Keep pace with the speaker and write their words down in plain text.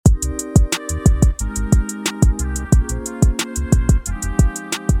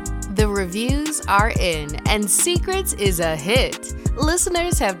The reviews are in, and Secrets is a hit.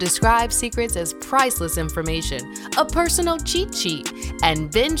 Listeners have described Secrets as priceless information, a personal cheat sheet, and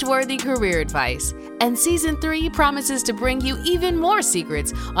binge-worthy career advice. And Season 3 promises to bring you even more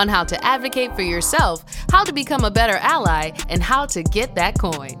secrets on how to advocate for yourself, how to become a better ally, and how to get that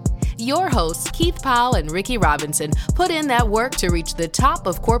coin. Your hosts, Keith Powell and Ricky Robinson, put in that work to reach the top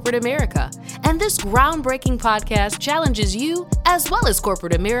of corporate America. And this groundbreaking podcast challenges you, as well as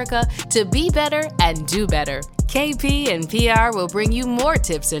corporate America, to be better and do better. KP and PR will bring you more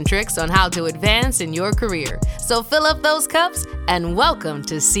tips and tricks on how to advance in your career. So fill up those cups and welcome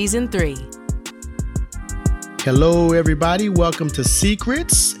to Season 3. Hello, everybody. Welcome to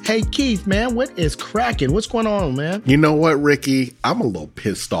Secrets. Hey, Keith, man, what is cracking? What's going on, man? You know what, Ricky? I'm a little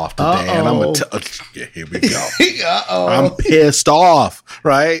pissed off today. And I'm going to here we go. I'm pissed off,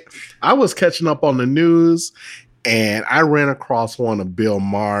 right? I was catching up on the news and I ran across one of Bill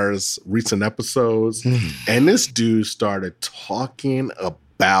Maher's recent episodes. And this dude started talking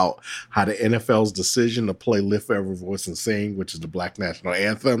about how the NFL's decision to play Lift Every Voice and Sing, which is the Black National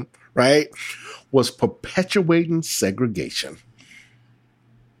Anthem, right, was perpetuating segregation.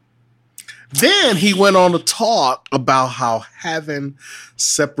 Then he went on to talk about how having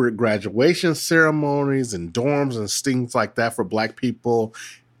separate graduation ceremonies and dorms and things like that for Black people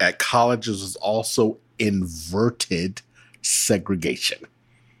at colleges is also inverted segregation.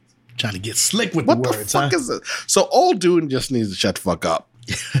 Trying to get slick with what the words, fuck is this? So old dude just needs to shut the fuck up,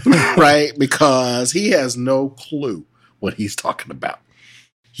 right? Because he has no clue what he's talking about.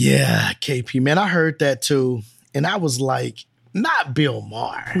 Yeah, KP, man, I heard that too. And I was like, not Bill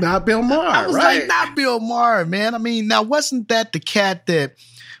Maher. Not Bill Maher, I was right? like, not Bill Maher, man. I mean, now, wasn't that the cat that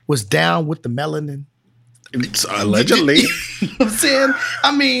was down with the melanin? It's allegedly. You know what I'm saying?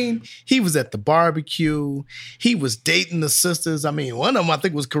 I mean, he was at the barbecue. He was dating the sisters. I mean, one of them, I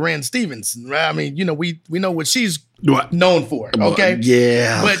think, was Corinne Stevenson, right? I mean, you know, we know what she's known for, okay?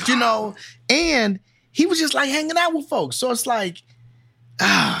 Yeah. But, you know, and he was just like hanging out with folks. So it's like,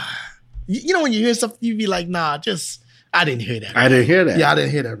 you know, when you hear stuff, you be like, nah, I didn't hear that. I didn't hear that. Yeah, I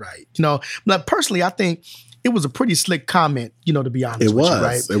didn't hear that right. You know, but personally, I think it was a pretty slick comment, you know, to be honest with you,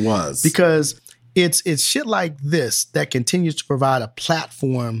 right? It was. Because it's shit like this that continues to provide a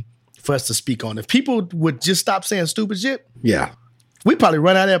platform for us to speak on. If people would just stop saying stupid shit, yeah, we probably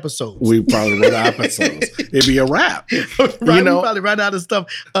run out of episodes. It'd be a wrap. Right? You know? We probably run out of stuff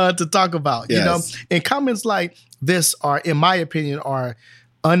to talk about. Yes. You know, and comments like this are, in my opinion, are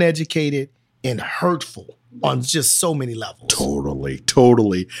uneducated and hurtful on just so many levels.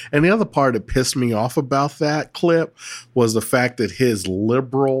 Totally. And the other part that pissed me off about that clip was the fact that his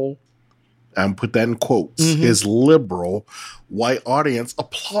liberal, and put that in quotes, his liberal white audience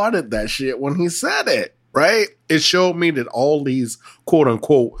applauded that shit when he said it, right? It showed me that all these quote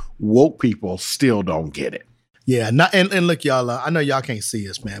unquote woke people still don't get it. Yeah, and look, y'all, I know y'all can't see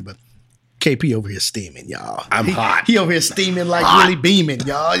us, man, but KP over here steaming, y'all. I'm hot. He over here steaming, like really beaming,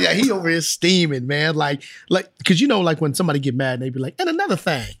 y'all. Yeah, he over here steaming, man. Like, because you know, like when somebody get mad, they be like, and another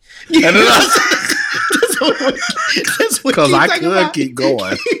thing. Because I could keep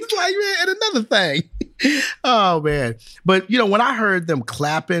going. He's like, man, and another thing. Oh, man. But, you know, when I heard them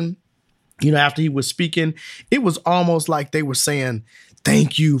clapping, you know, after he was speaking, it was almost like they were saying,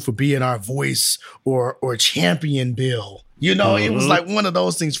 thank you for being our voice or champion Bill. You know, it was like one of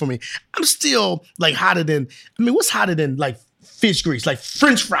those things for me. I'm still like what's hotter than like fish grease, like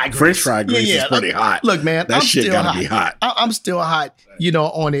French fry grease? French fry grease is pretty hot. Look, man, that shit gotta be hot. I'm still hot, you know,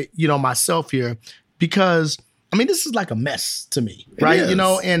 on it, you know, myself here, because I mean, this is like a mess to me, right? You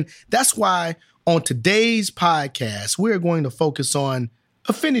know, and that's why on today's podcast, we're going to focus on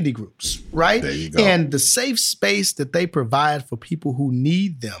affinity groups, right? There you go. And the safe space that they provide for people who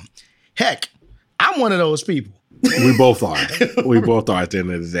need them. Heck, I'm one of those people. We both are. We both are at the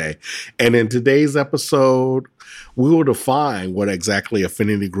end of the day. And in today's episode, we will define what exactly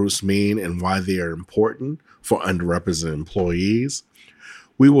affinity groups mean and why they are important for underrepresented employees.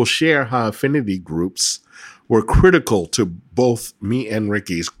 We will share how affinity groups were critical to both me and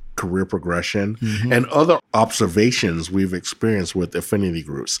Ricky's career progression and other observations we've experienced with affinity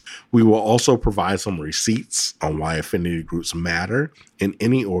groups. We will also provide some receipts on why affinity groups matter in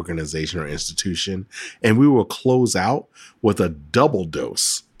any organization or institution. And we will close out with a double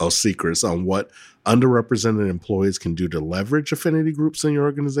dose of secrets on what underrepresented employees can do to leverage affinity groups in your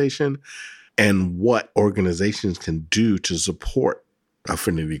organization and what organizations can do to support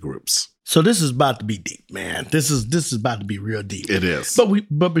affinity groups. So this is about to be deep, man. This is about to be real deep. It is.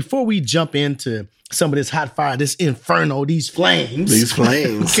 But before we jump into some of this hot fire, this inferno, these flames.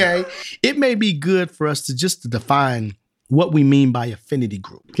 Okay. It may be good for us to define what we mean by affinity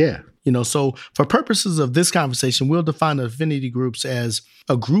group. Yeah. So for purposes of this conversation, we'll define affinity groups as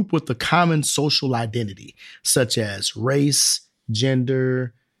a group with a common social identity, such as race,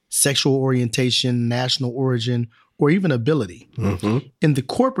 gender, sexual orientation, national origin, or even ability. Mm-hmm. In the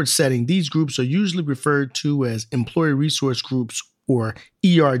corporate setting, these groups are usually referred to as employee resource groups or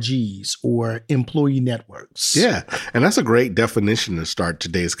ERGs or employee networks. Yeah, and that's a great definition to start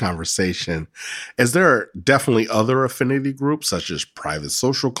today's conversation, as there are definitely other affinity groups such as private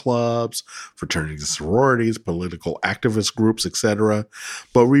social clubs, fraternities and sororities, political activist groups, etc.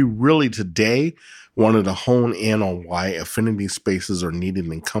 But we really today wanted to hone in on why affinity spaces are needed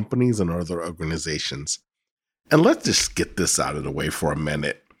in companies and other organizations. And let's just get this out of the way for a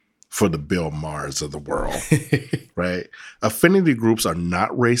minute. For the Bill Maher's of the world, right? Affinity groups are not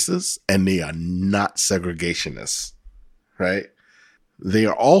racist and they are not segregationists, right? They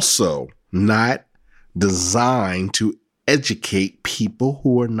are also not designed to educate people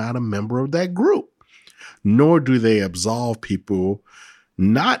who are not a member of that group, nor do they absolve people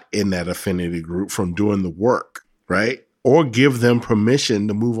not in that affinity group from doing the work, right? Or give them permission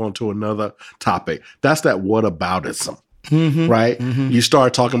to move on to another topic. That's that whataboutism. Mm-hmm. Right? Mm-hmm. You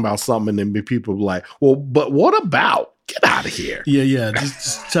start talking about something and then people are like, well, but what about? Get out of here. Yeah.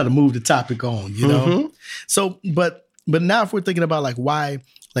 Just try to move the topic on, Mm-hmm. So, but now if we're thinking about like why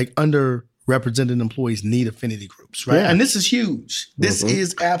like underrepresented employees need affinity groups, right? Yeah. And this is huge. This Mm-hmm.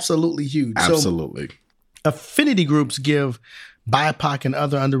 is absolutely huge. Absolutely. So affinity groups give BIPOC and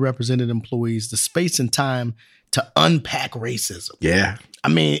other underrepresented employees the space and time to unpack racism. Yeah. I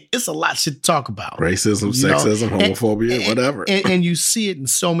mean, it's a lot to talk about. Racism, You know? sexism, homophobia, And- whatever. And you see it in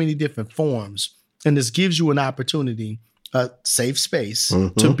so many different forms. And this gives you an opportunity, a safe space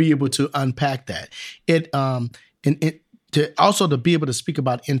Mm-hmm. to be able to unpack that. To be able to speak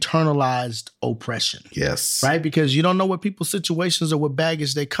about internalized oppression, Yes. right? Because you don't know what people's situations or what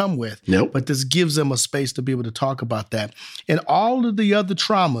baggage they come with. Nope. But this gives them a space to be able to talk about that. And all of the other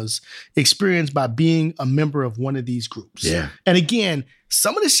traumas experienced by being a member of one of these groups. Yeah. And again,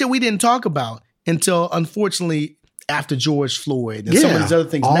 some of the shit we didn't talk about until, unfortunately, after George Floyd and some of these other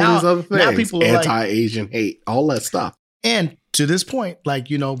things. All now, these other things. now people are like, Anti-Asian hate, all that stuff. and to this point, like,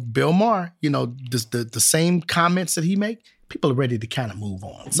 Bill Maher, the same comments that he make, people are ready to kind of move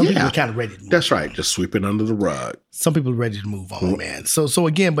on. Some people are kind of ready to move That's on. right. Just sweep it under the rug. Some people are ready to move on, man. So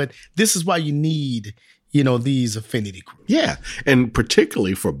again, but this is why you need, these affinity groups. Yeah. And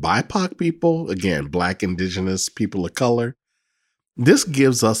particularly for BIPOC people, again, Black, Indigenous, people of color, this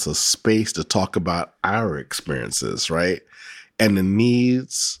gives us a space to talk about our experiences, right? And the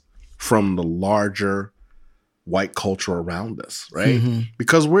needs from the larger white culture around us, right? Mm-hmm.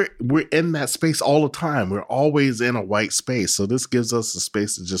 Because we're in that space all the time. We're always in a white space. So this gives us a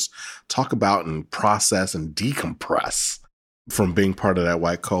space to just talk about and process and decompress from being part of that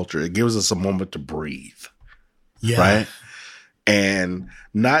white culture. It gives us a moment to breathe. Yeah. Right? And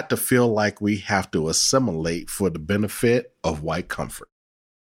not to feel like we have to assimilate for the benefit of white comfort.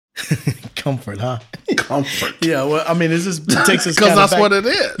 Comfort, huh? Comfort. Yeah, well, I mean, it takes us Because that's back, what it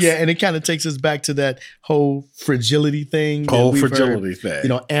is. Yeah, and it kind of takes us back to that whole fragility thing. that Whole we've fragility heard,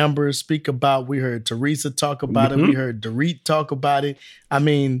 thing. Amber speak about. We heard Teresa talk about it. Mhm. We heard Dorit talk about it. I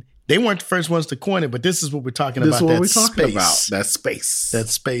mean, they weren't the first ones to coin it, but this is what we're talking This about. is what that we're talking space. about. That space. That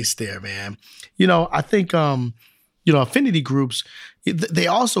space there, man. I think, affinity groups, they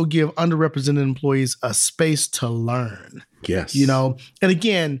also give underrepresented employees a space to learn. Yes. And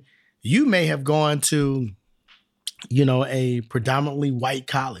again, you may have gone to, a predominantly white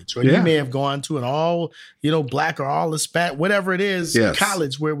college, or you Yeah. may have gone to an all, Black or all Hispanic, whatever it is, Yes.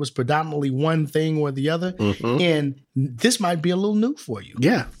 college where it was predominantly one thing or the other. Mhm. And this might be a little new for you.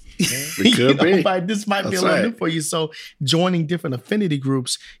 Yeah. It could be. This might be a That's little right. new for you. So joining different affinity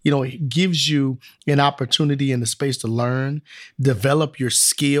groups, it gives you an opportunity and a space to learn, develop your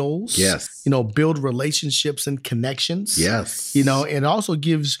skills. Yes. Build relationships and connections. Yes. It also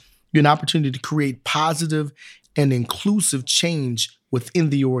gives you an opportunity to create positive and inclusive change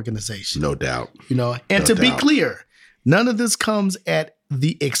within the organization. No doubt. And No to be doubt. clear, none of this comes at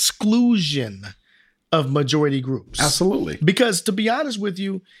the exclusion of majority groups. Absolutely. Because to be honest with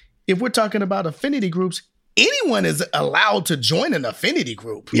you, if we're talking about affinity groups, anyone is allowed to join an affinity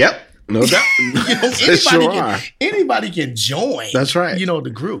group. Yep. No doubt. They sure are. Anybody can join. That's right.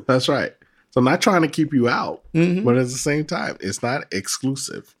 The group. That's right. So I'm not trying to keep you out, Mhm. but at the same time, it's not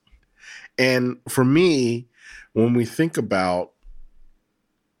exclusive. And for me, when we think about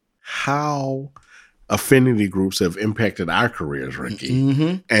how affinity groups have impacted our careers, Ricky,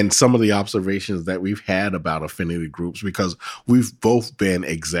 Mm-hmm. and some of the observations that we've had about affinity groups, because we've both been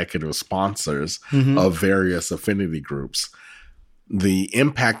executive sponsors Mhm. of various affinity groups. the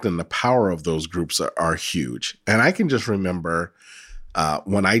impact and the power of those groups are huge. And I can just remember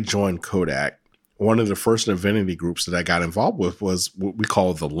when I joined Kodak, one of the first affinity groups that I got involved with was what we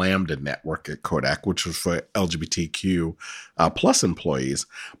call the Lambda Network at Kodak, which was for LGBTQ plus employees.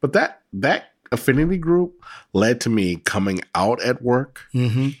 But that affinity group led to me coming out at work.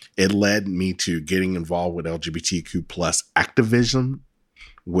 Mm-hmm. It led me to getting involved with LGBTQ plus activism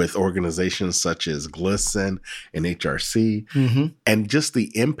with organizations such as GLSEN and HRC. Mm-hmm. And just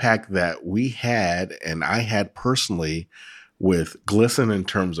the impact that we had, and I had personally, with GLSEN in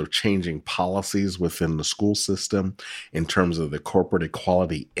terms of changing policies within the school system, in terms of the Corporate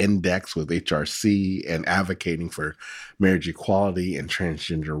Equality Index with HRC, and advocating for marriage equality and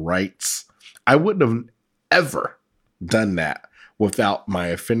transgender rights. I wouldn't have ever done that without my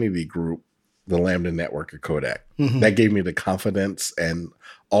affinity group, the Lambda Network at Kodak. Mm-hmm. That gave me the confidence and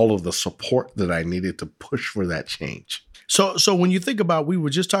all of the support that I needed to push for that change. So when you think about, we were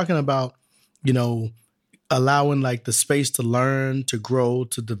just talking about, allowing like the space to learn, to grow,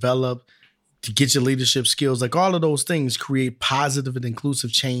 to develop, to get your leadership skills, like all of those things create positive and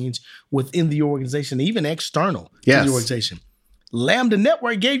inclusive change within the organization, even external to the organization. Lambda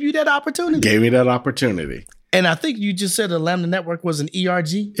Network gave you that opportunity. Gave me that opportunity. And I think you just said the Lambda Network was an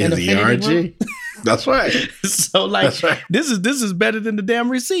ERG. An ERG. That's right. So like, right. This is better than the damn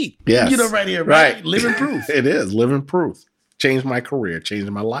receipt. Yes. Right here, right? Living proof. It is living proof. Changed my career,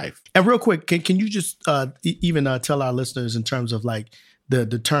 changed my life. And real quick, can you just even tell our listeners in terms of like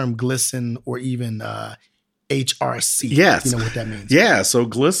the term GLSEN or even HRC? Yes. You know what that means? Yeah. So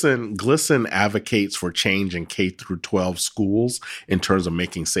GLSEN advocates for change in K through 12 schools in terms of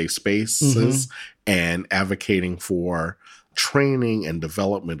making safe spaces and advocating for training and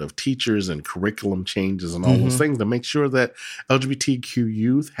development of teachers and curriculum changes and all those things to make sure that LGBTQ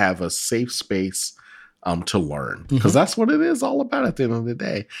youth have a safe space to learn, because that's what it is all about at the end of the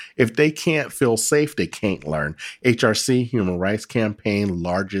day. If they can't feel safe, they can't learn. HRC, Human Rights Campaign,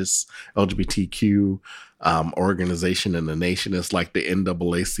 largest LGBTQ organization in the nation, is like the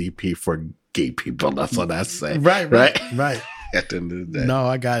NAACP for gay people. That's what I say. Right. At the end of the day. No,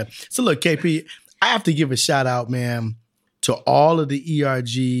 I got it. So look, KP, I have to give a shout out, man, to all of the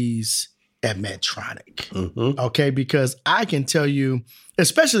ERGs at Medtronic. Okay, because I can tell you,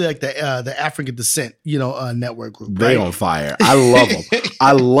 especially like the African Descent, network group. They on fire. I love them.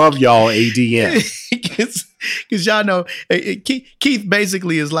 I love y'all ADN. Because y'all know, Keith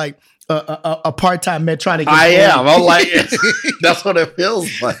basically is like a part-time Medtronic employee. I am. I'm like, that's what it feels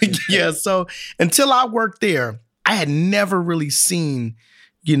like. Yeah. So until I worked there, I had never really seen,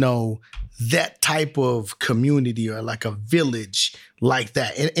 that type of community or like a village like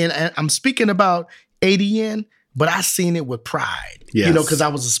that. And I'm speaking about ADN, but I seen it with Pride, because I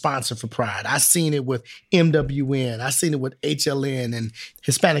was a sponsor for Pride. I seen it with MWN. I seen it with HLN and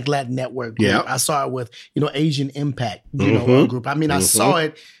Hispanic Latin Network group. Yep. I saw it with, Asian Impact, group. I mean, I saw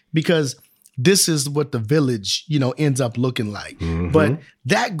it because this is what the village, ends up looking like. But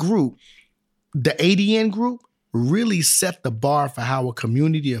that group, the ADN group, really set the bar for how a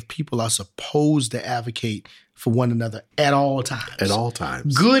community of people are supposed to advocate for one another at all times. At all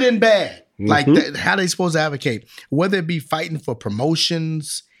times. Good and bad. Like how they supposed to advocate, whether it be fighting for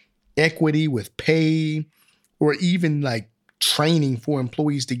promotions, equity with pay, or even like training for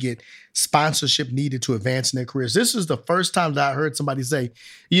employees to get sponsorship needed to advance in their careers. This is the first time that I heard somebody say,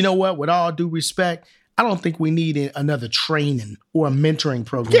 you know what, with all due respect, I don't think we need another training or a mentoring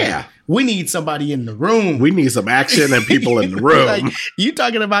program. Yeah. We need somebody in the room. We need some action and people in the room. Like, you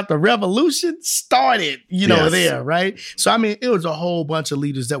talking about the revolution started, there, right? So, I mean, it was a whole bunch of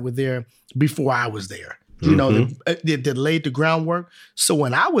leaders that were there before I was there, that laid the groundwork. So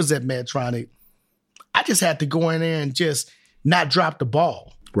when I was at Medtronic, I just had to go in there and just not drop the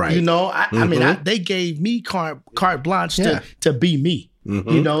ball. Right. I mean, they gave me carte blanche to be me. And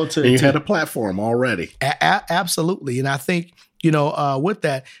you had a platform already. Absolutely. And I think, with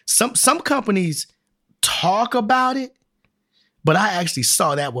that, some companies talk about it, but I actually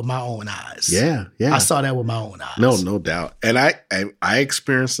saw that with my own eyes. Yeah. I saw that with my own eyes. No doubt. And I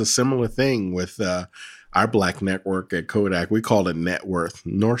experienced a similar thing with our Black network at Kodak. We called it Net Worth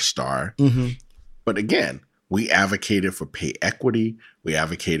North Star. But again, we advocated for pay equity. We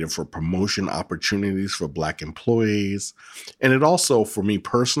advocated for promotion opportunities for Black employees. And it also, for me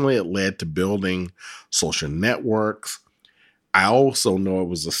personally, it led to building social networks. I also know it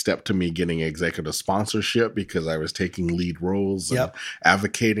was a step to me getting executive sponsorship because I was taking lead roles and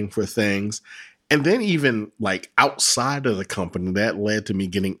advocating for things. And then even like outside of the company, that led to me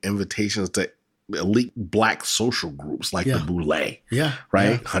getting invitations to elite black social groups like the Boule,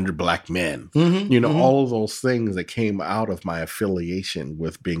 right? 100 Black Men, all of those things that came out of my affiliation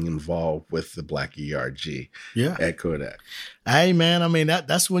with being involved with the Black ERG at Kodak. Hey man, I mean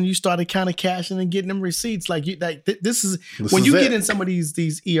that's when you started kind of cashing and getting them receipts. This is when you get in some of these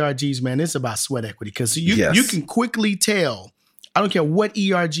ERGs, man. It's about sweat equity because you can quickly tell. I don't care what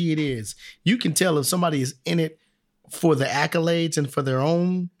ERG it is. You can tell if somebody is in it for the accolades and for their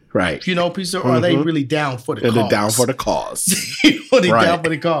own. Right. Piece of, or are they really down for the cause? They're down for the cause. Down for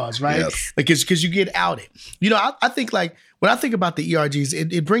the cause, right? Yes. Because you get outed. I think when I think about the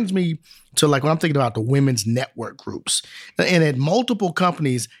ERGs, it brings me to when I'm thinking about the women's network groups. And at multiple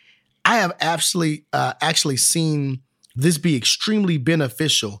companies, I have actually seen this be extremely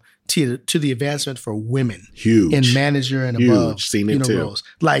beneficial to the advancement for women. Huge. In manager and above. Seen it too. Roles.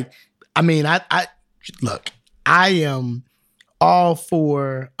 I am all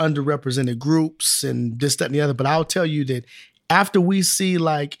for underrepresented groups and this, that, and the other. But I'll tell you that after we see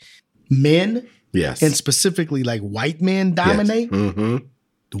men, and specifically white men dominate, the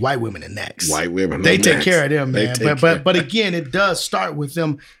white women are next. White women, they take care of them, man. But again, it does start with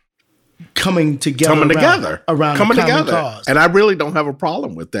them coming together around a common cause. And I really don't have a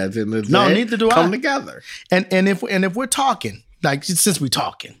problem with that. No, neither do I. Come together. And if we're talking, since we're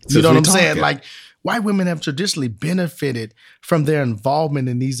talking, you know what I'm saying? White women have traditionally benefited from their involvement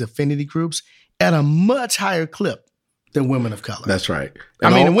in these affinity groups at a much higher clip than women of color. That's right.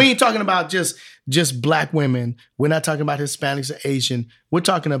 And we ain't talking about just Black women. We're not talking about Hispanics or Asian. We're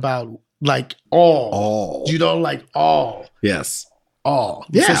talking about all. All. All. Yes. All.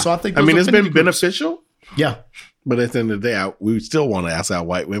 Yeah. So I think it's been beneficial. Yeah. But at the end of the day, we still want to ask our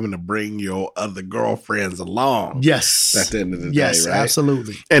white women to bring your other girlfriends along. Yes. At the end of the day, yes, right?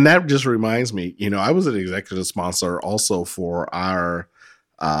 Absolutely. And that just reminds me, I was an executive sponsor also for our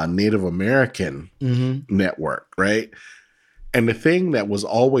Native American network, right? And the thing that was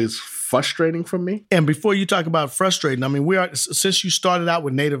always frustrating for me. And before you talk about frustrating, since you started out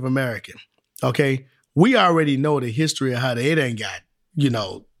with Native American, okay, we already know the history of how it ain't got,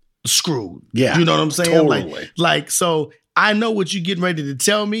 screwed. Yeah. You know what I'm saying? Totally. So I know what you're getting ready to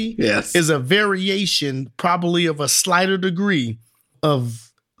tell me is a variation, probably of a slighter degree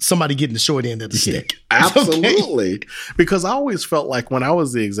of somebody getting the short end of the stick. Absolutely. Okay? Because I always felt like when I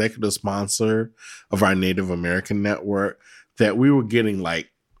was the executive sponsor of our Native American network, that we were getting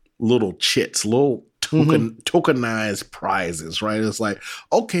little chits, little tokenized prizes, right? It's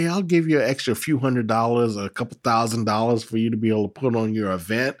okay, I'll give you an extra few $100 or a couple $1,000 for you to be able to put on your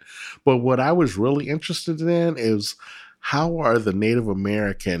event. But what I was really interested in is how are the Native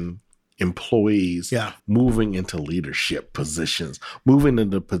American employees moving into leadership positions, moving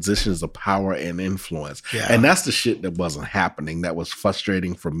into positions of power and influence. Yeah. And that's the shit that wasn't happening. That was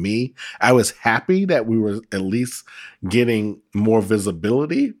frustrating for me. I was happy that we were at least getting more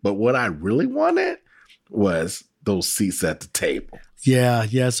visibility, but what I really wanted was those seats at the table.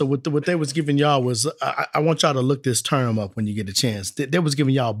 Yeah. So what they was giving y'all was, I want y'all to look this term up when you get a chance. They was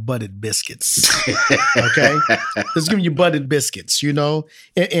giving y'all butted biscuits. Okay, they was giving you butted biscuits.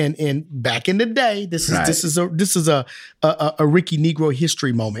 And back in the day, this is a Ricky Negro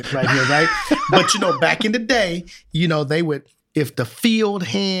history moment right here, right? But back in the day, they would, if the field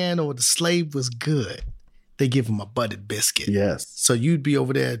hand or the slave was good, they give them a butted biscuit. Yes. So you'd be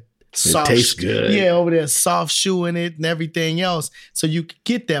over there. It tastes good. Yeah, over there, soft shoeing it and everything else. So you could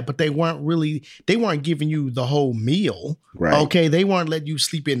get that, but they weren't giving you the whole meal. Right. Okay. They weren't letting you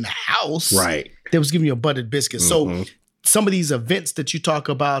sleep in the house. Right. They was giving you a buttered biscuit. So some of these events that you talk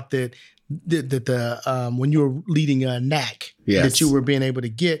about that when you were leading a NAC that you were being able to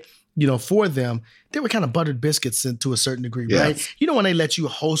get, for them, they were kind of buttered biscuits to a certain degree, right? When they let you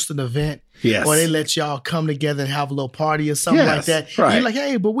host an event or they let y'all come together and have a little party or something like that. Right. You're like,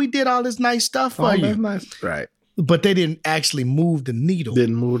 hey, but we did all this nice stuff for you. Nice. Right. But they didn't actually move the needle.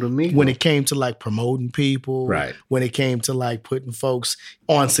 When it came to promoting people. Right. When it came to putting folks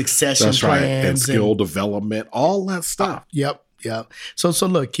on succession plans. Right. And skill development, all that stuff. Yep. So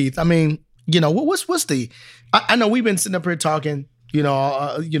look, Keith, what's the, I know we've been sitting up here talking,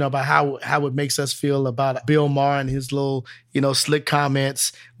 about how it makes us feel about Bill Maher and his little, slick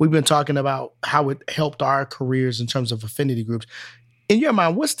comments. We've been talking about how it helped our careers in terms of affinity groups. In your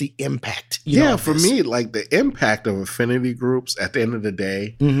mind, what's the impact? For me, the impact of affinity groups at the end of the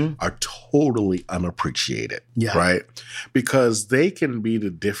day are totally unappreciated, right? Because they can be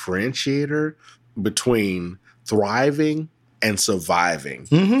the differentiator between thriving and surviving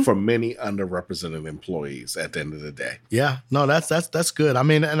for many underrepresented employees at the end of the day. Yeah, no, that's good.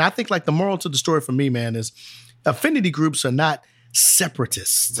 And I think the moral to the story for me, man, is affinity groups are not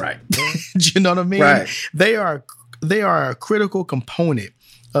separatists. Right. You know what I mean? Right. They are a critical component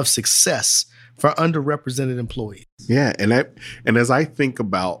of success for underrepresented employees. Yeah, and as I think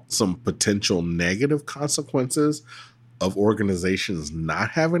about some potential negative consequences of organizations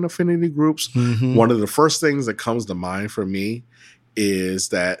not having affinity groups, one of the first things that comes to mind for me is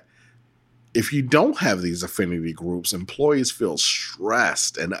that if you don't have these affinity groups, employees feel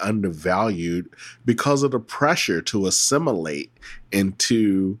stressed and undervalued because of the pressure to assimilate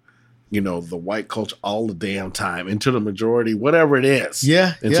into, the white culture all the damn time, into the majority, whatever it is.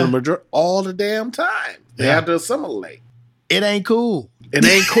 Yeah. Into the majority all the damn time. They have to assimilate. It ain't cool. It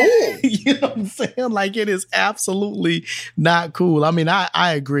ain't cool. You know what I'm saying? Like, it is absolutely not cool. I mean,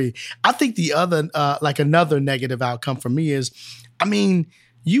 I agree. I think the other, another negative outcome for me is,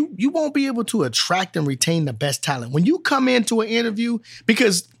 you won't be able to attract and retain the best talent. When you come into an interview,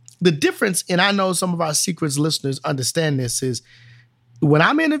 because the difference, and I know some of our Secrets listeners understand this, is when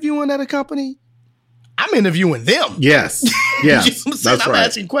I'm interviewing at a company, I'm interviewing them. Yes. Yes. You know what I'm saying? I'm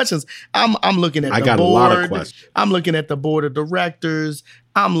asking questions. I'm looking at the board. I got a lot of questions. I'm looking at the board of directors.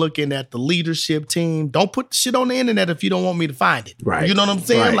 I'm looking at the leadership team. Don't put the shit on the internet if you don't want me to find it. Right. You know what I'm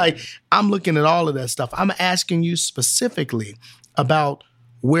saying? Right. Like, I'm looking at all of that stuff. I'm asking you specifically about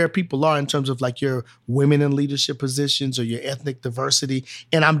where people are in terms of like your women in leadership positions or your ethnic diversity.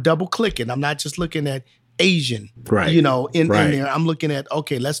 And I'm double clicking. I'm not just looking at Asian, right. In there. I'm looking at,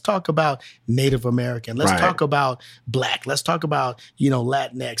 okay, let's talk about Native American. Let's talk about Black. Let's talk about,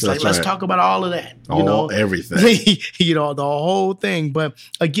 Latinx. Let's talk about all of that. Everything. The whole thing. But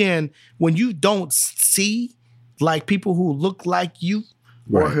again, when you don't see like people who look like you,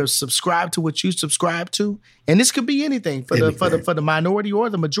 or who subscribe to what you subscribe to, and this could be anything for the minority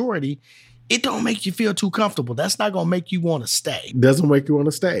or the majority, it don't make you feel too comfortable. That's not gonna make you want to stay. It doesn't make you want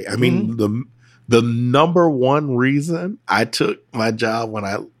to stay. I mean, the number one reason I took my job when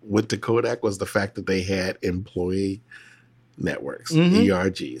I went to Kodak was the fact that they had employee networks,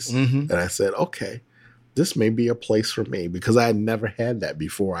 ERGs. And I said, okay, this may be a place for me, because I had never had that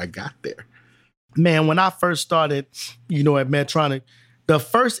before I got there. Man, when I first started, at Medtronic, the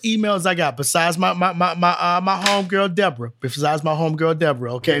first emails I got, besides my homegirl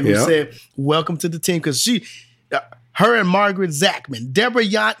Deborah, okay, who said, welcome to the team, because her and Margaret Zachman, Deborah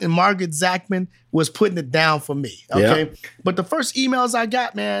Yant and Margaret Zachman was putting it down for me, okay? Yeah. But the first emails I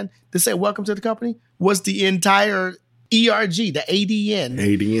got, man, to say welcome to the company was the entire ERG, the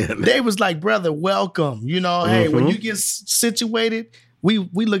ADN. They was like, brother, welcome. Hey, when you get situated, we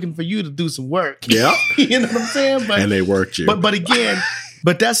looking for you to do some work. Yeah. You know what I'm saying? And they worked you. But again,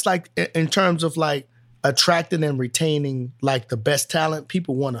 that's like in terms of like attracting and retaining like the best talent,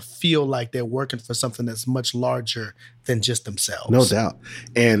 people want to feel like they're working for something that's much larger than just themselves. No doubt.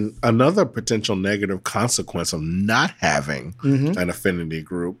 And another potential negative consequence of not having an affinity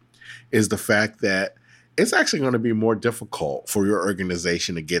group is the fact that it's actually going to be more difficult for your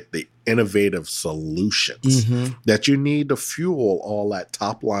organization to get the innovative solutions that you need to fuel all that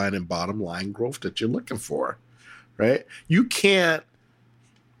top line and bottom line growth that you're looking for, right? You can't,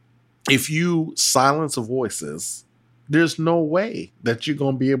 if you silence voices, there's no way that you're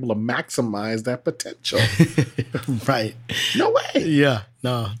going to be able to maximize that potential. Right. No way. Yeah.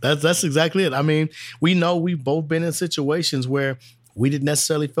 No, that's exactly it. I mean, we know we've both been in situations where we didn't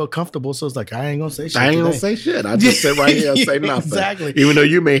necessarily feel comfortable. So it's like, I ain't going to say shit. I ain't going to say shit. I just sit right here and say nothing. Exactly. Even though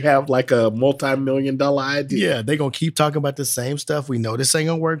you may have like a multi-million-dollar idea. Yeah, they're going to keep talking about the same stuff. We know this ain't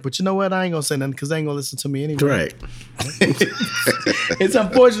going to work, but you know what? I ain't going to say nothing because they ain't going to listen to me anyway. Right. It's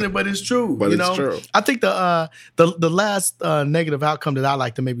unfortunate, but it's true. But it's true. I think the last negative outcome that I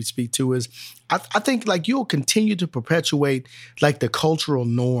like to maybe speak to is I think like you'll continue to perpetuate like the cultural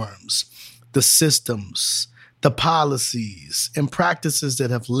norms, the systems, the policies and practices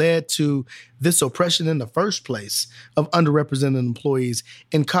that have led to this oppression in the first place of underrepresented employees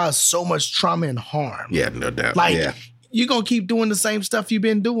and caused so much trauma and harm. Yeah, no doubt. Like, you're going to keep doing the same stuff you've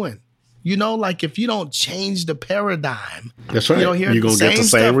been doing. Like if you don't change the paradigm, that's right. You're going to get the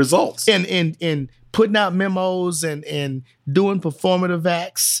same results. And putting out memos and doing performative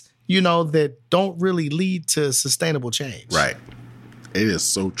acts, that don't really lead to sustainable change. Right. It is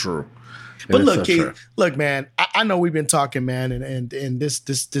so true. But look, Keith, look, man, I know we've been talking, man, and this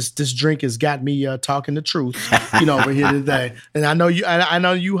drink has got me talking the truth, over here today. And I know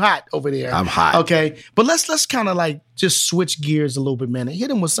you hot over there. I'm hot. Okay. But let's kind of like just switch gears a little bit, man, and hit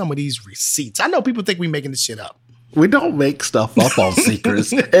them with some of these receipts. I know people think we're making this shit up. We don't make stuff up on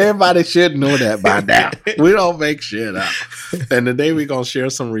Secrets. Everybody should know that by now. We don't make shit up. And today we're going to share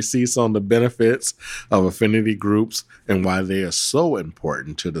some receipts on the benefits of affinity groups and why they are so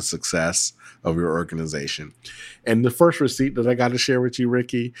important to the success of your organization. And the first receipt that I got to share with you,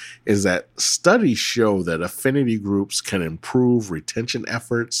 Ricky, is that studies show that affinity groups can improve retention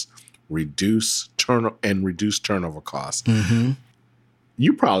efforts, reduce turnover costs. Mm-hmm.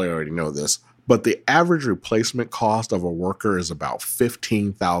 You probably already know this, but the average replacement cost of a worker is about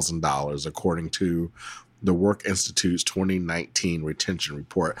 $15,000, according to the Work Institute's 2019 retention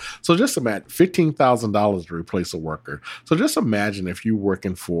report. So just imagine $15,000 to replace a worker. So just imagine if you're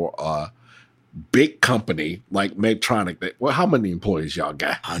working for a big company like Medtronic. Well, how many employees y'all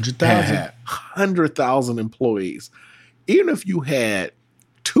got? 100,000. 100,000 employees. Even if you had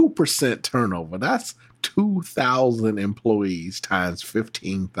 2% turnover, that's 2,000 employees times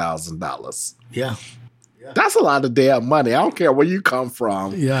 $15,000. Yeah. That's a lot of damn money. I don't care where you come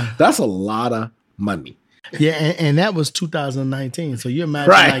from. Yeah. That's a lot of money. Yeah, and that was 2019. So you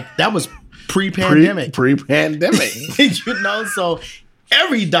imagine like that was pre-pandemic. Pre-pandemic. So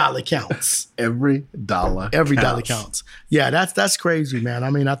every dollar counts. Every dollar counts. Yeah, that's crazy, man. I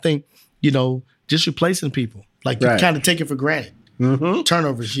mean, I think, just replacing people, like you kind of take it for granted. Mm-hmm.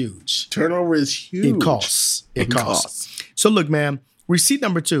 Turnover is huge. It costs. So look, man, receipt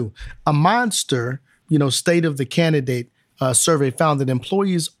number 2, a Monster, State of the Candidate survey found that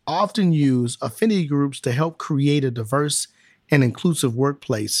employees often use affinity groups to help create a diverse and inclusive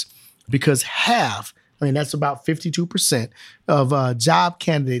workplace because that's about 52% of job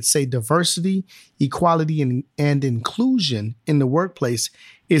candidates say diversity, equality, and inclusion in the workplace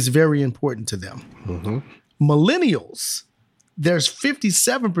is very important to them. Mm-hmm. Millennials, there's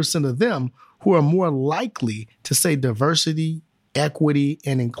 57% of them who are more likely to say diversity, equity,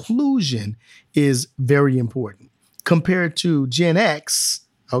 and inclusion is very important compared to Gen X,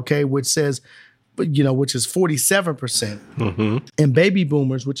 which says, which is 47%, mm-hmm. and baby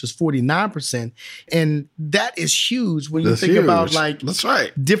boomers, which is 49%. And that is huge when you think about that's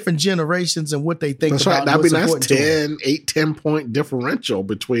right. different generations and what they think that's about. Right. That's 10 point differential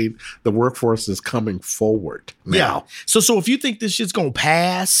between the workforces coming forward now. Yeah. So if you think this shit's going to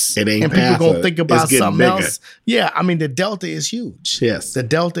pass it ain't and people going to think about something bigger. else, the delta is huge. Yes. The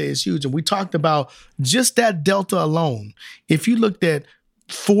delta is huge. And we talked about just that delta alone. If you looked at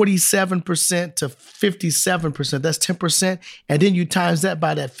 47% to 57%, that's 10%. And then you times that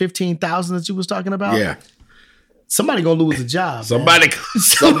by that 15,000 that you was talking about. Yeah. Somebody gonna lose a job. Somebody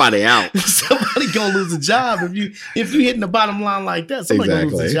out. Somebody gonna lose a job if you hitting the bottom line like that. Somebody gonna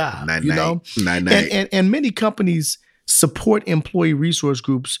lose a job. And many companies support employee resource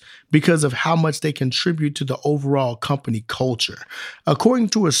groups because of how much they contribute to the overall company culture. According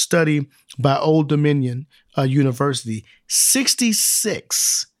to a study by Old Dominion University,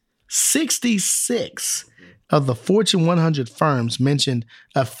 66 of the Fortune 100 firms mentioned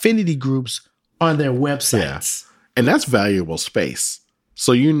affinity groups on their websites. Yeah. And that's valuable space.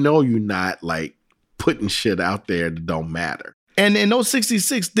 So you're not like putting shit out there that don't matter. And those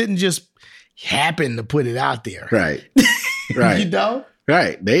 66 didn't just happen to put it out there. Right. Right.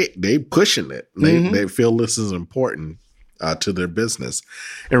 Right. They pushing it. They feel this is important to their business.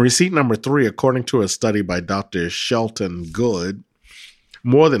 And receipt number 3, according to a study by Dr. Shelton Good,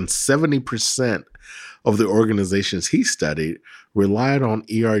 more than 70% of the organizations he studied relied on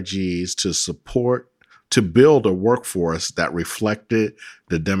ERGs to build a workforce that reflected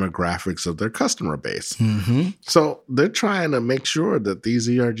the demographics of their customer base. Mm-hmm. So they're trying to make sure that these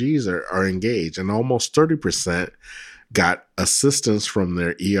ERGs are engaged, and almost 30% got assistance from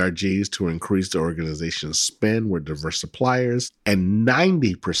their ERGs to increase the organization's spend with diverse suppliers, and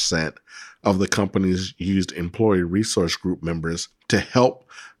 90% of the companies used employee resource group members to help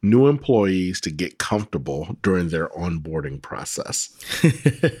new employees to get comfortable during their onboarding process.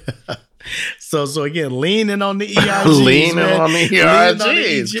 So again, leaning on the ERGs.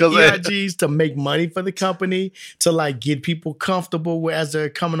 ERGs to make money for the company, to like get people comfortable as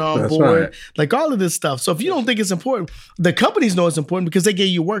they're coming on board, right. Like all of this stuff. So if you don't think it's important, the companies know it's important because they gave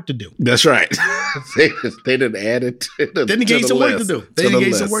you work to do. That's right. they didn't add it to the Then they gave you some work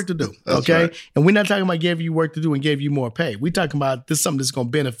to do. That's okay? Right. And we're not talking about gave you work to do and gave you more pay. We're talking about this is something that's going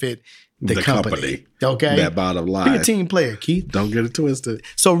to benefit the company. Okay. That bottom line. Be a team player, Keith. Don't get it twisted.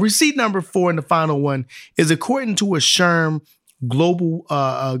 So receipt number 4 and the final one is according to a SHRM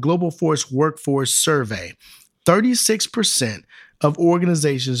Global Force Workforce Survey, 36% of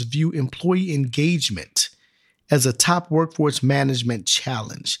organizations view employee engagement as a top workforce management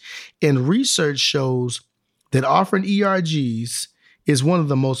challenge. And research shows that offering ERGs is one of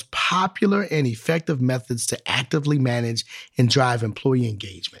the most popular and effective methods to actively manage and drive employee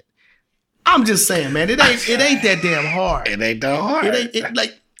engagement. I'm just saying, man, it ain't that damn hard. It ain't that hard.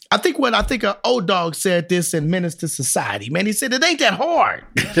 I think an old dog said this in Menace to Society. Man, he said it ain't that hard.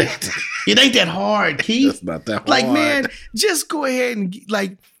 It ain't that hard, Keith. It's not that hard. Like, man, just go ahead and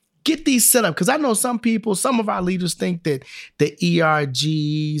get these set up. Because I know some of our leaders think that the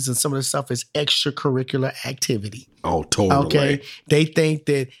ERGs and some of the stuff is extracurricular activity. Oh, totally. Okay. They think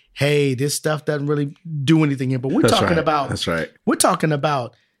that, hey, this stuff doesn't really do anything here. But we're talking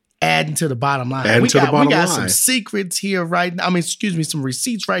about adding to the bottom line. We got some secrets here right now. Some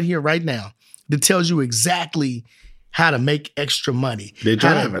receipts right here, right now that tells you exactly how to make extra money. They're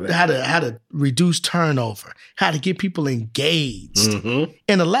driving how to reduce turnover, how to get people engaged. Mm-hmm.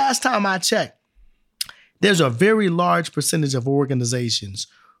 And the last time I checked, there's a very large percentage of organizations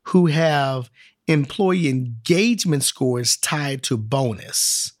who have employee engagement scores tied to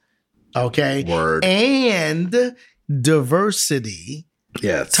bonus. Okay. Word. And diversity.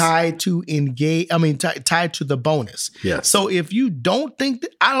 Yes. Tied to tied to the bonus. Yes. So if you don't think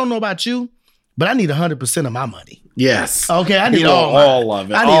that, I don't know about you, but I need 100% of my money. Yes. Okay. I need all of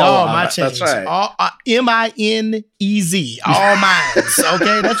it. I need all my change. That's right. All, MINEZ. All mines.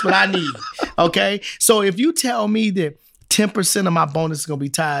 Okay. That's what I need. Okay. So if you tell me that 10% of my bonus is going to be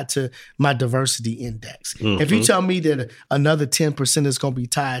tied to my diversity index. Mm-hmm. If you tell me that another 10% is going to be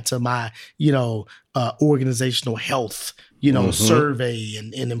tied to my, organizational health, mm-hmm. survey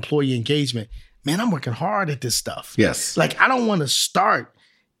and employee engagement, man, I'm working hard at this stuff. Yes. Like, I don't want to start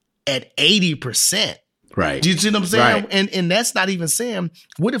at 80%. Right. Do you see what I'm saying? Right. And that's not even saying,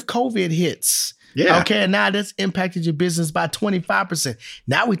 what if COVID hits? Yeah. Okay, and now that's impacted your business by 25%.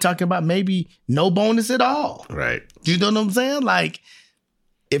 Now we're talking about maybe no bonus at all. Right. Do you know what I'm saying? Like,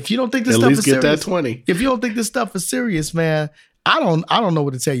 if you don't think this stuff is serious, at least get that 20. If you don't think this stuff is serious, man, I don't know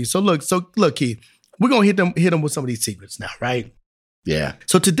what to tell you. So look, Keith, we're gonna hit them with some of these secrets now, right? Yeah.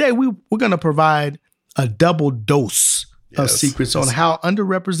 So today we're gonna provide a double dose of secrets on how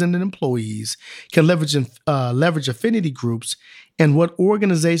underrepresented employees can leverage affinity groups and what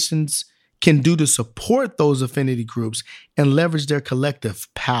organizations can do to support those affinity groups and leverage their collective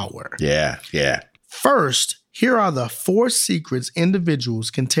power. Yeah, yeah. First, here are the 4 secrets individuals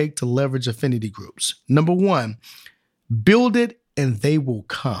can take to leverage affinity groups. Number 1, build it and they will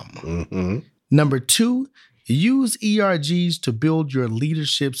come. Mm-hmm. Number 2, use ERGs to build your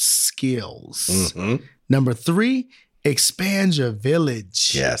leadership skills. Mm-hmm. Number 3, expand your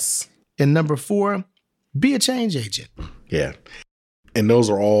village. Yes. And number 4, be a change agent. Yeah. And those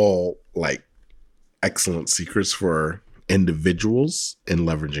are all excellent secrets for individuals in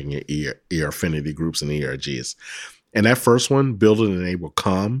leveraging your affinity groups and ERGs. And that first one, build it and they will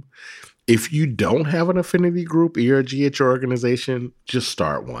come. If you don't have an affinity group, ERG at your organization, just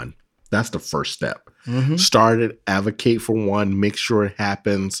start one. That's the first step. Mm-hmm. Start it, advocate for one, make sure it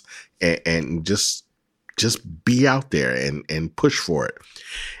happens, and just be out there and push for it.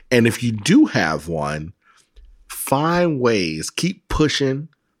 And if you do have one, find ways, keep pushing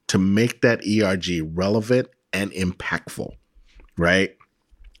to make that ERG relevant and impactful, right?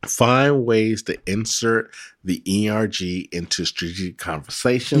 Find ways to insert the ERG into strategic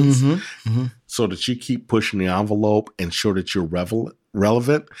conversations so that you keep pushing the envelope and show that you're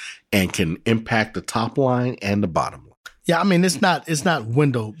relevant and can impact the top line and the bottom line. Yeah, it's not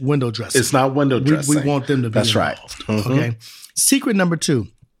window dressing. It's not window dressing. We want them to be That's involved. Right. Mm-hmm. Okay. Secret number 2.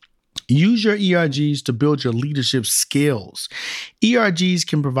 Use your ERGs to build your leadership skills. ERGs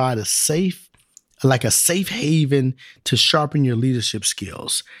can provide a safe haven to sharpen your leadership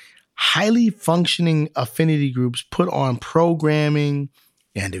skills. Highly functioning affinity groups put on programming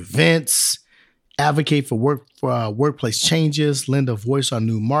and events, advocate for workplace changes, lend a voice on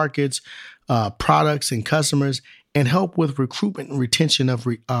new markets, products and customers, and help with recruitment and retention of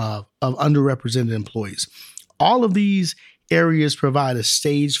underrepresented employees. All of these areas provide a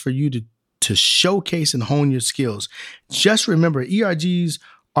stage for you to showcase and hone your skills. Just remember, ERGs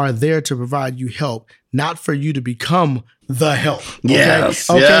are there to provide you help, not for you to become the help. Okay? Yes.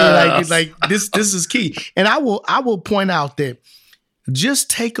 Okay. Yes. Like this is key. And I will point out that just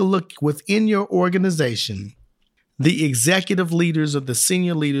take a look within your organization, the executive leaders or the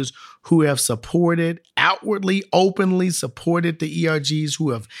senior leaders who have supported, outwardly, openly supported the ERGs,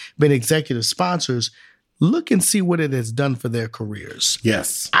 who have been executive sponsors. Look and see what it has done for their careers.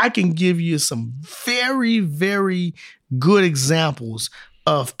 Yes. I can give you some very, very good examples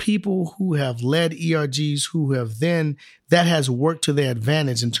of people who have led ERGs that has worked to their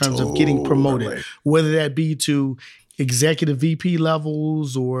advantage in terms of getting promoted, whether that be to executive VP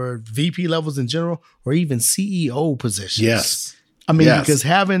levels or VP levels in general, or even CEO positions. Yes. I mean, Yes. because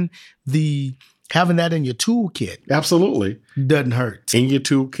having that in your toolkit Absolutely. doesn't hurt. In your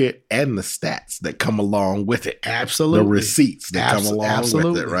toolkit and the stats that come along with it. Absolutely. The receipts that come along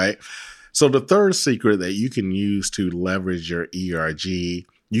absolutely. with it, right? So the third secret that you can use to leverage your ERG,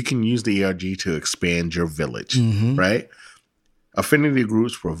 you can use the ERG to expand your village, Mhm. right? Affinity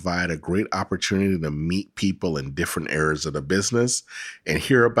groups provide a great opportunity to meet people in different areas of the business and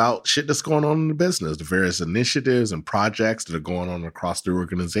hear about shit that's going on in the business, the various initiatives and projects that are going on across the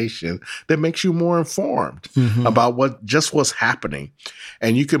organization that makes you more informed Mhm. about what's happening.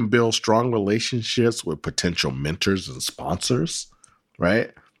 And you can build strong relationships with potential mentors and sponsors,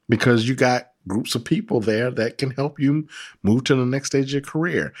 right? Because you got groups of people there that can help you move to the next stage of your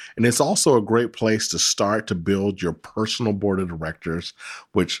career. And it's also a great place to start to build your personal board of directors,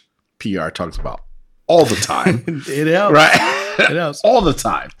 which PR talks about all the time. It helps. Right? It helps. All the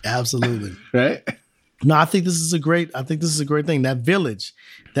time. Absolutely. Right? No, I think this is a great thing. That village.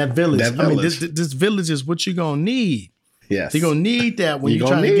 I mean, this village is what you're gonna need. Yes. You're gonna need that when You're you're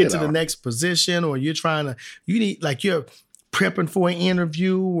gonna trying to need get to it. the next position, or you're prepping for an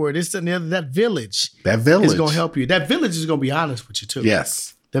interview, or this and the other. That village That village is gonna help you. That village is gonna be honest with you too.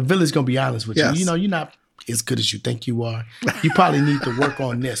 Yes. That village is gonna be honest with Yes. you. You know, you're not as good as you think you are. You probably need to work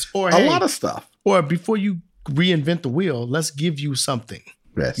on this, or A lot of stuff. or before you reinvent the wheel, let's give you something.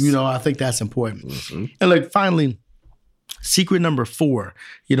 Yes. You know, I think that's important. Mhm. And like finally, secret number 4,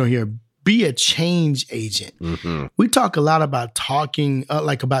 here, be a change agent. Mhm. We talk a lot about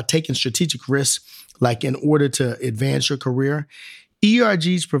about taking strategic risks, like in order to advance your career.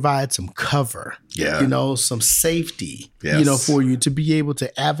 ERGs provide some cover, Yeah. some safety, Yes. for you to be able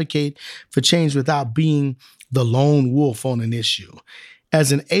to advocate for change without being the lone wolf on an issue.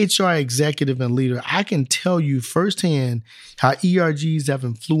 As an HR executive and leader, I can tell you firsthand how ERGs have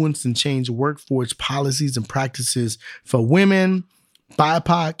influenced and changed workforce policies and practices for women,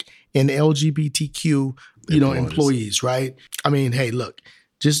 BIPOC, and LGBTQ, employees, right? I mean, hey, look,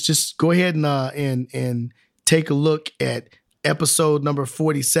 just go ahead and take a look at episode number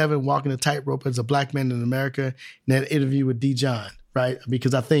 47, Walking the Tightrope as a Black Man in America, and that interview with D. John, right?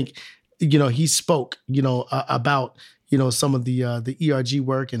 Because I think, he spoke, about some of the ERG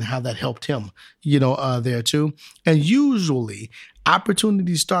work and how that helped him, there too. And usually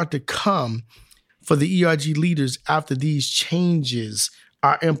opportunities start to come for the ERG leaders after these changes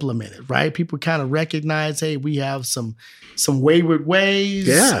are implemented, right? People kind of recognize, hey, we have some wayward ways.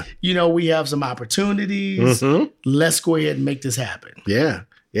 Yeah. We have some opportunities. Mhm. Let's go ahead and make this happen. Yeah.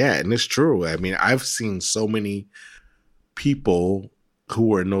 Yeah. And it's true. I mean, I've seen so many people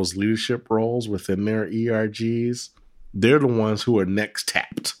who are in those leadership roles within their ERGs. They're the ones who are next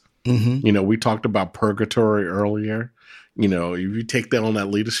tapped. Mm-hmm. We talked about purgatory earlier. If you take that on that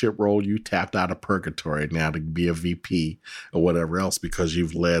leadership role, you tapped out of purgatory now to be a VP or whatever else because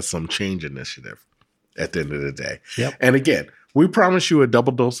you've led some change initiative at the end of the day. Yep. And again, we promise you a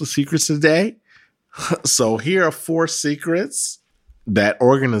double dose of secrets today. So here are 4 secrets that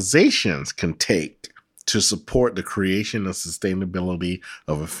organizations can take to support the creation and sustainability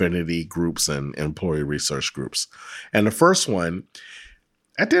of affinity groups and employee research groups. And the first one,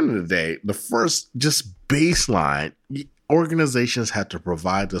 at the end of the day, the first just baseline, organizations have to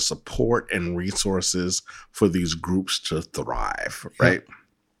provide the support and resources for these groups to thrive, right?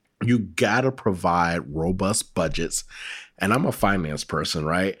 You got to provide robust budgets. And I'm a finance person,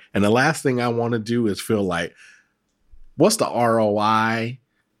 right? And the last thing I want to do is feel like, what's the ROI,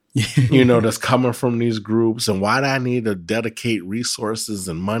 that's coming from these groups? And why do I need to dedicate resources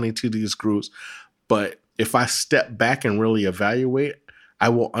and money to these groups? But if I step back and really evaluate, I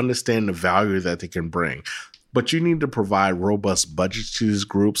will understand the value that they can bring. But you need to provide robust budgets to these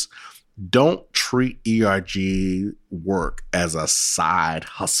groups. Don't treat ERG work as a side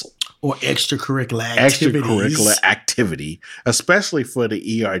hustle Or extracurricular activity, especially for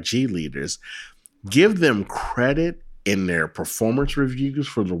the ERG leaders. Give them credit in their performance reviews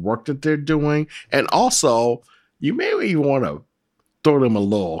for the work that they're doing. And also, you may even want to throw them a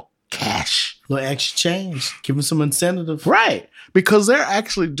little cash. A little extra change. Give them some incentive. Right. Because they're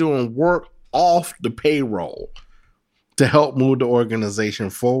actually doing work off the payroll to help move the organization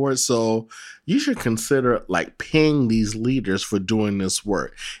forward. So you should consider paying these leaders for doing this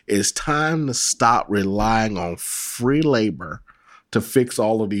work. It's time to stop relying on free labor to fix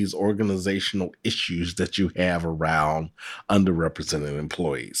all of these organizational issues that you have around underrepresented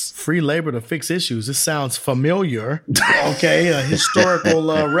employees. Free labor to fix issues. This sounds familiar. Okay, a historical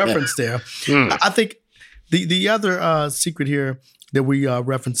reference there. I think the other secret here that we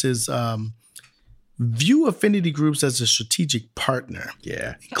reference is view affinity groups as a strategic partner.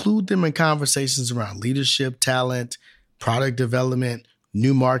 Yeah. Include them in conversations around leadership, talent, product development,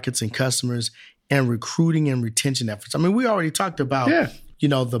 new markets and customers, and recruiting and retention efforts. I mean, we already talked about,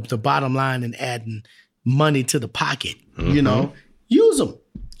 the bottom line and adding money to the pocket, use them.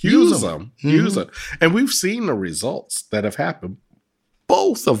 Use them. And we've seen the results that have happened.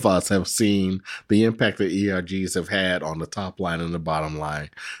 Both of us have seen the impact that ERGs have had on the top line and the bottom line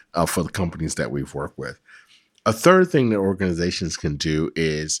for the companies that we've worked with. A third thing that organizations can do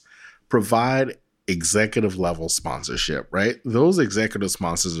is provide executive level sponsorship, right? Those executive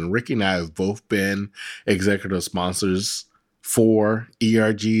sponsors, and Ricky and I have both been executive sponsors for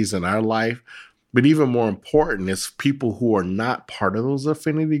ERGs in our life. But even more important is people who are not part of those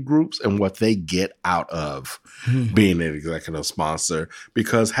affinity groups and what they get out of being an executive sponsor.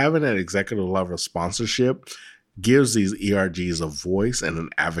 Because having that executive level sponsorship gives these ERGs a voice and an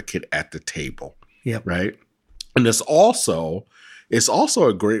advocate at the table. Yep. Right. And it's also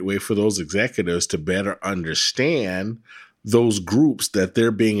a great way for those executives to better understand those groups that they're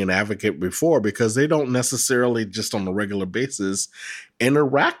being an advocate before, because they don't necessarily just on a regular basis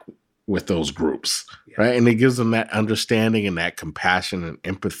interact with those groups, right? And it gives them that understanding and that compassion and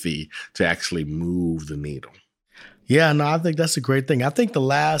empathy to actually move the needle. Yeah, no, I think that's a great thing. I think the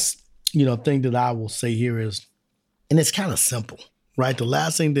last, thing that I will say here is, and it's kind of simple, right? The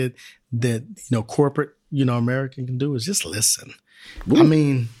last thing that corporate, American can do is just listen. Ooh. I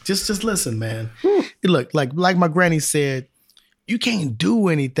mean, just listen, man. Ooh. Look, like my granny said, you can't do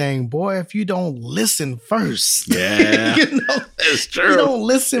anything, boy, if you don't listen first. Yeah, it's true. You don't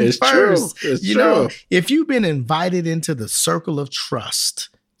listen first. It's true. If you've been invited into the circle of trust,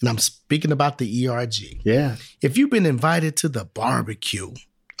 and I'm speaking about the ERG. Yeah. If you've been invited to the barbecue,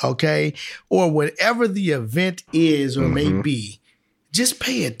 okay, or whatever the event is or may be, just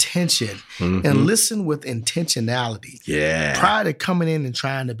pay attention and listen with intentionality. Yeah. Prior to coming in and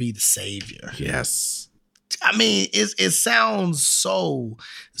trying to be the savior. Yes. I mean, it sounds so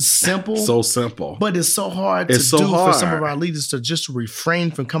simple. So simple. But it's so hard to do for some of our leaders to just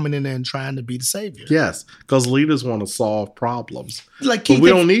refrain from coming in there and trying to be the savior. Yes, because leaders want to solve problems. Like Keith, but we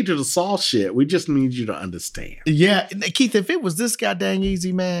don't need you to solve shit. We just need you to understand. Yeah. Keith, if it was this goddamn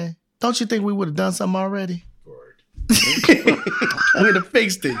easy, man, don't you think we would have done something already? Word. We'd have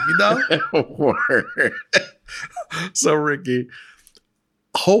fixed it, Word. So, Ricky,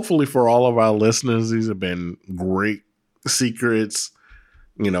 hopefully for all of our listeners, these have been great secrets,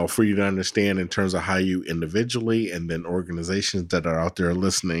 for you to understand in terms of how you individually and then organizations that are out there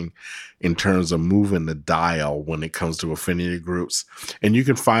listening in terms of moving the dial when it comes to affinity groups. And you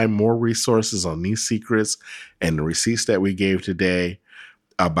can find more resources on these secrets and the receipts that we gave today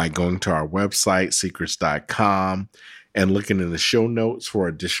by going to our website, secrets.com, and looking in the show notes for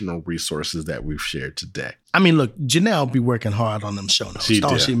additional resources that we've shared today. I mean, look, Janelle be working hard on them show notes,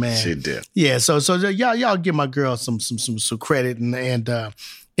 don't she, man? She did. Yeah, so y'all give my girl some credit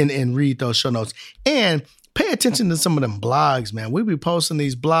and read those show notes. And pay attention to some of them blogs, man. We be posting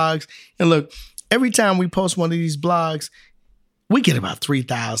these blogs. And look, every time we post one of these blogs, we get about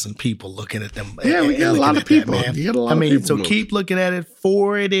 3,000 people looking at them. Yeah, we get a lot of people. Man. You get a lot of people. So keep looking at it,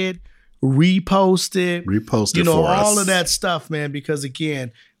 forward it, repost it. Repost it for us. All of that stuff, man, because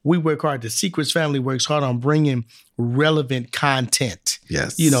again, we work hard. The Secrets family works hard on bringing relevant content,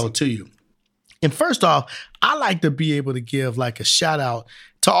 yes, to you. And first off, I like to be able to give like a shout out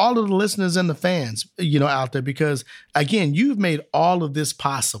to all of the listeners and the fans, out there, because again, you've made all of this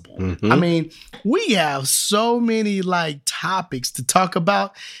possible. I mean, we have so many like topics to talk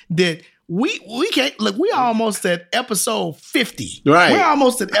about that we can't look. We are almost at episode 50. Right. We're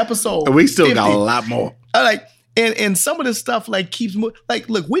almost at episode. And we still 50. got a lot more. And some of this stuff like keeps moving. Like,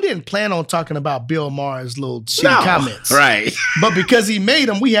 look, we didn't plan on talking about Bill Maher's little shitty comments, right? But because he made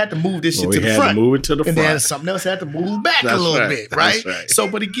them, we had to move this shit to the front. We had to move it to the front, and then something else had to move back a little bit, right? So,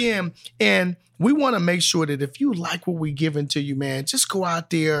 but again, and we want to make sure that if you like what we're giving to you, man, just go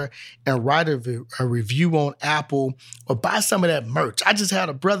out there and write a review on Apple or buy some of that merch. I just had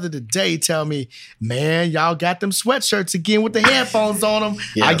a brother today tell me, man, y'all got them sweatshirts again with the headphones on them.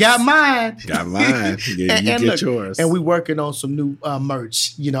 Yes. I got mine. Got mine. Yeah, you get yours. And we're working on some new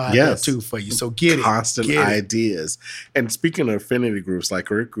merch, out there too for you. So get it. Constant ideas. And speaking of affinity groups,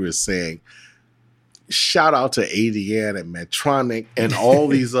 like Rick was saying, shout out to ADN and Medtronic and all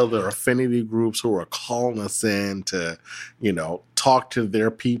these other affinity groups who are calling us in to, talk to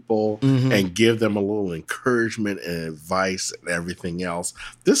their people and give them a little encouragement and advice and everything else.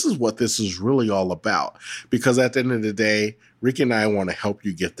 This is what this is really all about. Because at the end of the day, Ricky and I want to help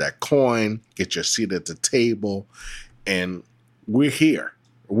you get that coin, get your seat at the table. And we're here.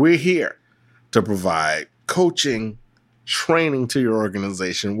 We're here to provide coaching, training to your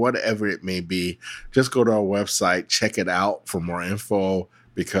organization, whatever it may be, just go to our website, check it out for more info,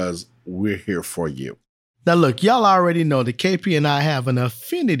 because we're here for you. Now, look, y'all already know that KP and I have an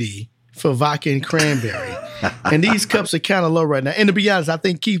affinity for vodka and cranberry. And these cups are kind of low right now. And to be honest, I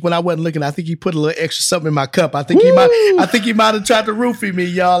think Keith, when I wasn't looking, I think he put a little extra something in my cup. I think he might have tried to roofie me,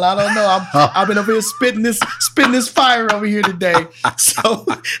 y'all. I don't know. I've been over here spitting this fire over here today. So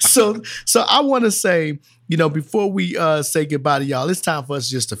I want to say, before we say goodbye to y'all, it's time for us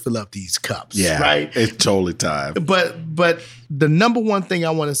just to fill up these cups. Yeah, right? It's totally time. But the number one thing I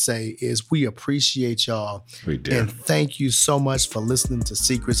want to say is we appreciate y'all. We do. And thank you so much for listening to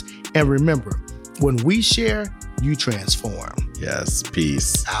Secrets. And remember, when we share, you transform. Yes,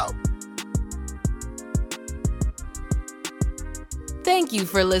 peace. Out. Thank you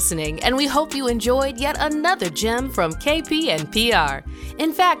for listening, and we hope you enjoyed yet another gem from KP and PR.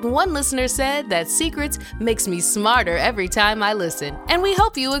 In fact, one listener said that Secrets makes me smarter every time I listen, and we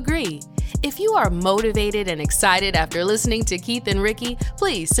hope you agree. If you are motivated and excited after listening to Keith and Ricky,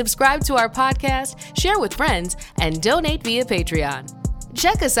 please subscribe to our podcast, share with friends, and donate via Patreon.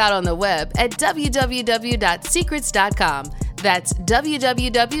 Check us out on the web at www.secrets.com. That's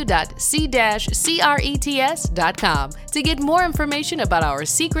www.c-crets.com to get more information about our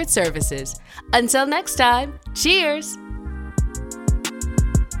secret services. Until next time, cheers!